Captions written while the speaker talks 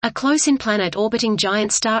A close-in planet orbiting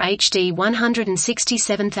giant star HD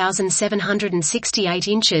 167,768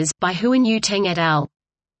 inches, by Huan-Yu Teng et al.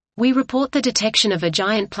 We report the detection of a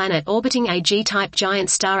giant planet orbiting a G-type giant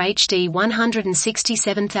star HD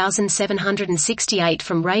 167,768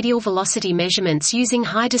 from radial velocity measurements using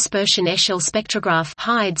high-dispersion Echelle spectrograph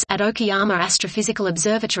 (HIDES) at Okayama Astrophysical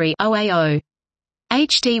Observatory (OAO).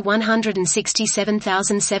 HD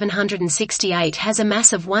 167,768 has a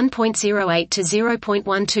mass of 1.08 to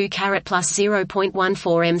 0.12 carat plus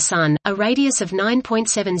 0.14 m Sun, a radius of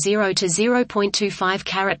 9.70 to 0.25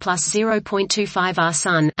 carat plus 0.25 r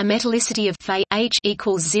Sun, a metallicity of Fe H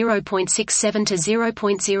equals 0.67 to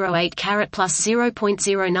 0.08 carat plus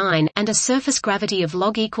 0.09, and a surface gravity of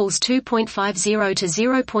log equals 2.50 to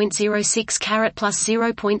 0.06 carat plus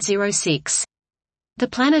 0.06. The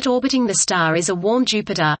planet orbiting the star is a warm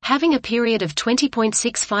Jupiter, having a period of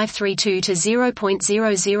 20.6532 to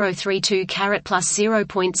 0.0032 carat plus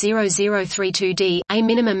 0.0032 d, a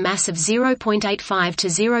minimum mass of 0.85 to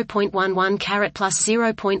 0.11 carat plus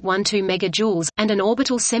 0.12 megajoules, and an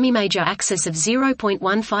orbital semimajor axis of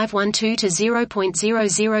 0.1512 to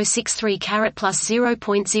 0.0063 carat plus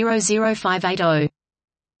 0.00580.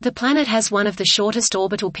 The planet has one of the shortest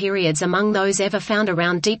orbital periods among those ever found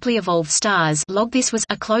around deeply evolved stars. Log this was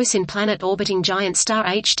a close-in planet orbiting giant star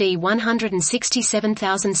HD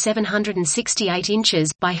 167,768 inches,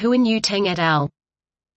 by Huan-Yu Teng et al.